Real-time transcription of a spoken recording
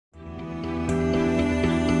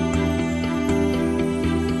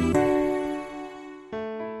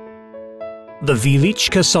The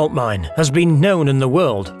Wieliczka salt mine has been known in the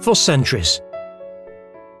world for centuries.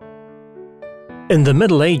 In the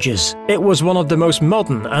Middle Ages, it was one of the most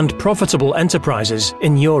modern and profitable enterprises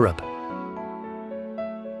in Europe.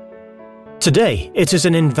 Today, it is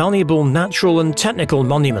an invaluable natural and technical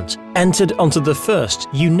monument, entered onto the first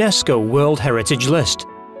UNESCO World Heritage list.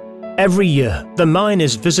 Every year, the mine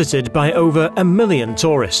is visited by over 1 million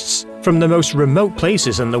tourists from the most remote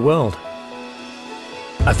places in the world.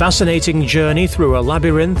 A fascinating journey through a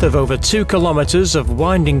labyrinth of over 2 kilometers of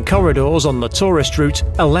winding corridors on the tourist route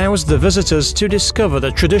allows the visitors to discover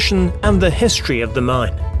the tradition and the history of the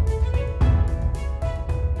mine.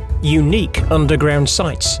 Unique underground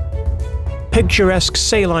sites, picturesque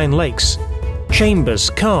saline lakes,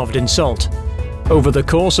 chambers carved in salt. Over the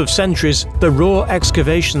course of centuries, the raw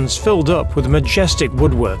excavations filled up with majestic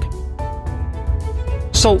woodwork,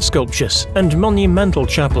 salt sculptures and monumental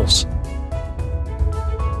chapels.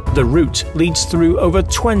 The route leads through over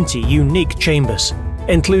 20 unique chambers,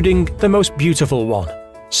 including the most beautiful one,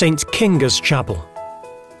 St. Kinga's Chapel.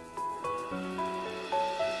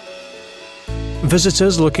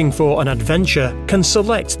 Visitors looking for an adventure can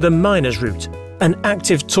select the miner's route, an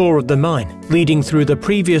active tour of the mine leading through the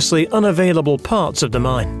previously unavailable parts of the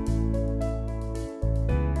mine.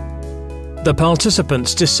 The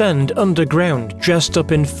participants descend underground dressed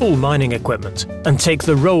up in full mining equipment and take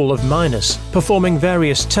the role of miners, performing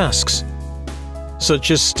various tasks, such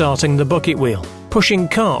as starting the bucket wheel, pushing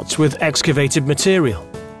carts with excavated material,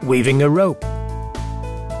 weaving a rope.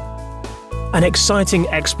 An exciting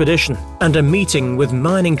expedition and a meeting with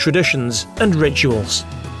mining traditions and rituals.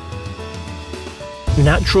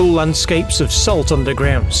 Natural landscapes of salt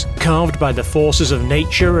undergrounds, carved by the forces of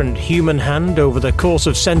nature and human hand over the course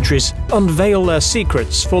of centuries, unveil their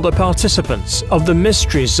secrets for the participants of the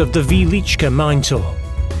mysteries of the Wieliczka mine tour.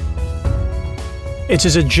 It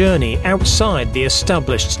is a journey outside the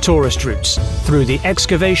established tourist routes, through the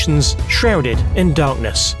excavations shrouded in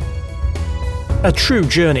darkness. A true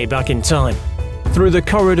journey back in time, through the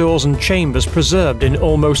corridors and chambers preserved in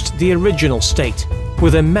almost the original state,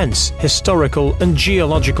 with immense historical and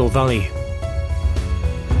geological value.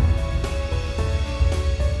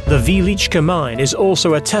 The Wieliczka mine is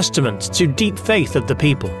also a testament to deep faith of the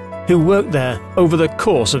people who worked there over the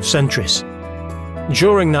course of centuries.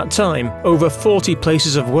 During that time, over 40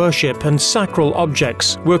 places of worship and sacral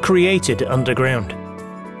objects were created underground.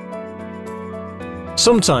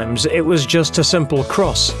 Sometimes it was just a simple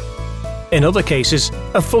cross. In other cases,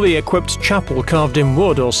 a fully equipped chapel carved in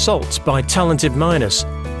wood or salt by talented miners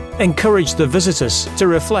encouraged the visitors to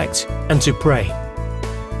reflect and to pray.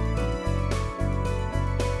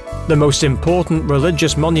 The most important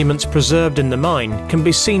religious monuments preserved in the mine can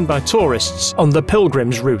be seen by tourists on the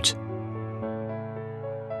pilgrim's route.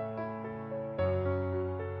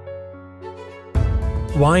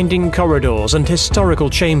 Winding corridors and historical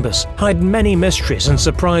chambers hide many mysteries and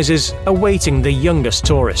surprises awaiting the youngest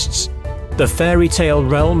tourists. The fairy tale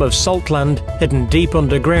realm of Saltland, hidden deep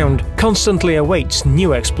underground, constantly awaits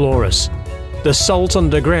new explorers. The salt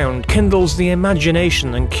underground kindles the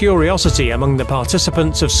imagination and curiosity among the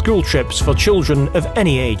participants of school trips for children of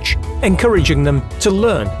any age, encouraging them to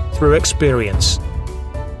learn through experience.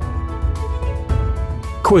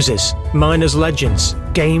 Quizzes, miners' legends,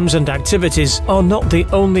 games and activities are not the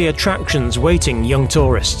only attractions waiting young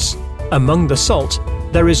tourists. Among the salt,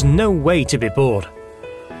 there is no way to be bored.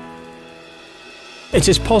 It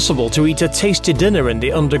is possible to eat a tasty dinner in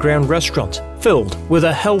the underground restaurant, filled with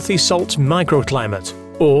a healthy salt microclimate,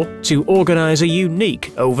 or to organize a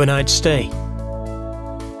unique overnight stay.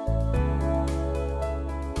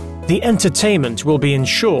 The entertainment will be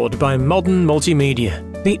ensured by modern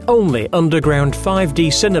multimedia, the only underground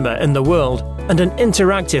 5D cinema in the world, and an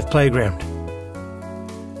interactive playground.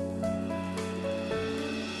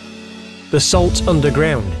 The salt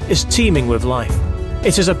underground is teeming with life.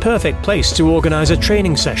 It is a perfect place to organize a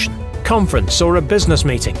training session, conference or a business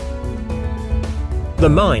meeting. The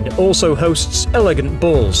mine also hosts elegant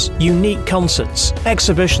balls, unique concerts,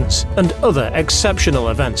 exhibitions and other exceptional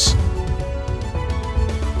events.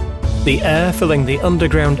 The air filling the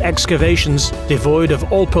underground excavations, devoid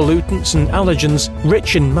of all pollutants and allergens,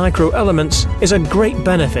 rich in microelements, is a great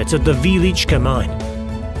benefit of the Wieliczka mine.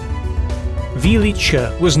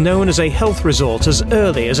 Wieliczka was known as a health resort as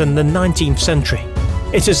early as in the 19th century.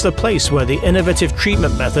 It is the place where the innovative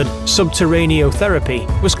treatment method,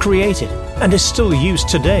 subterraneotherapy, was created and is still used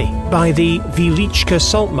today by the Wieliczka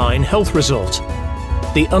Salt Mine Health Resort.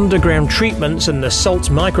 The underground treatments in the salt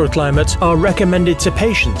microclimate are recommended to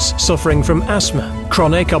patients suffering from asthma,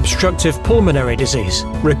 chronic obstructive pulmonary disease,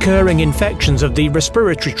 recurring infections of the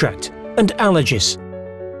respiratory tract, and allergies.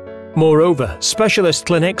 Moreover, specialist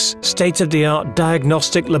clinics, state-of-the-art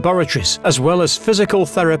diagnostic laboratories, as well as physical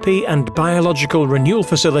therapy and biological renewal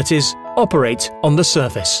facilities operate on the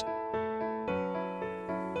surface.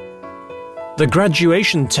 The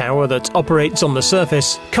graduation tower that operates on the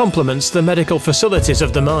surface complements the medical facilities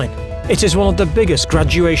of the mine. It is one of the biggest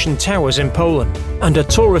graduation towers in Poland and a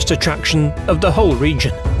tourist attraction of the whole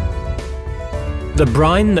region. The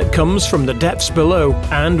brine that comes from the depths below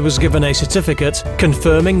and was given a certificate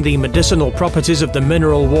confirming the medicinal properties of the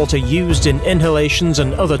mineral water used in inhalations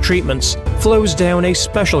and other treatments flows down a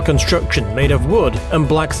special construction made of wood and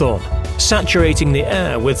blackthorn, saturating the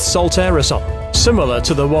air with salt aerosol, similar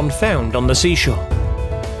to the one found on the seashore.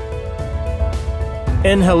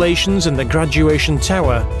 Inhalations in the graduation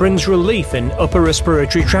tower brings relief in upper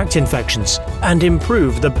respiratory tract infections and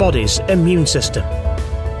improve the body's immune system.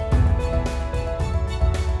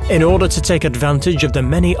 In order to take advantage of the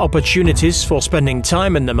many opportunities for spending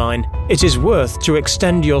time in the mine, it is worth to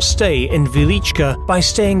extend your stay in Wieliczka by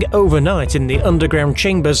staying overnight in the underground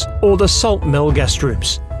chambers or the salt mill guest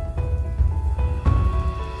rooms.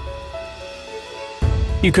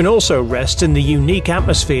 You can also rest in the unique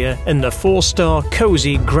atmosphere in the 4-star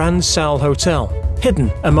cozy Grand Salle Hotel,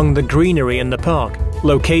 hidden among the greenery in the park,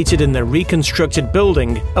 located in the reconstructed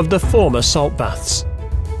building of the former salt baths.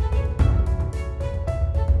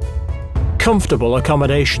 Comfortable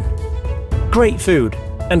accommodation, great food,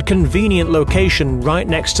 and convenient location right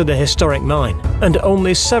next to the historic mine, and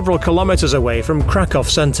only several kilometers away from Kraków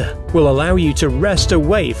center, will allow you to rest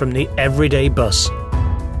away from the everyday buzz.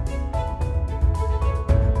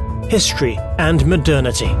 History and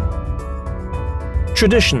modernity,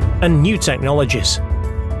 tradition and new technologies,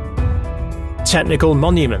 technical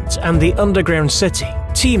monument and the underground city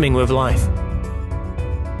teeming with life,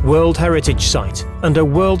 World Heritage Site and a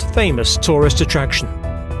world-famous tourist attraction.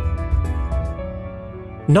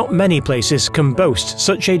 Not many places can boast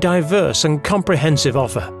such a diverse and comprehensive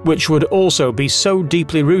offer, which would also be so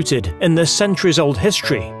deeply rooted in their centuries-old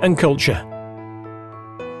history and culture.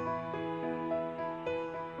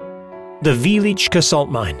 The Wieliczka Salt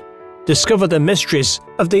Mine. Discover the mysteries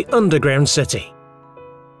of the underground city.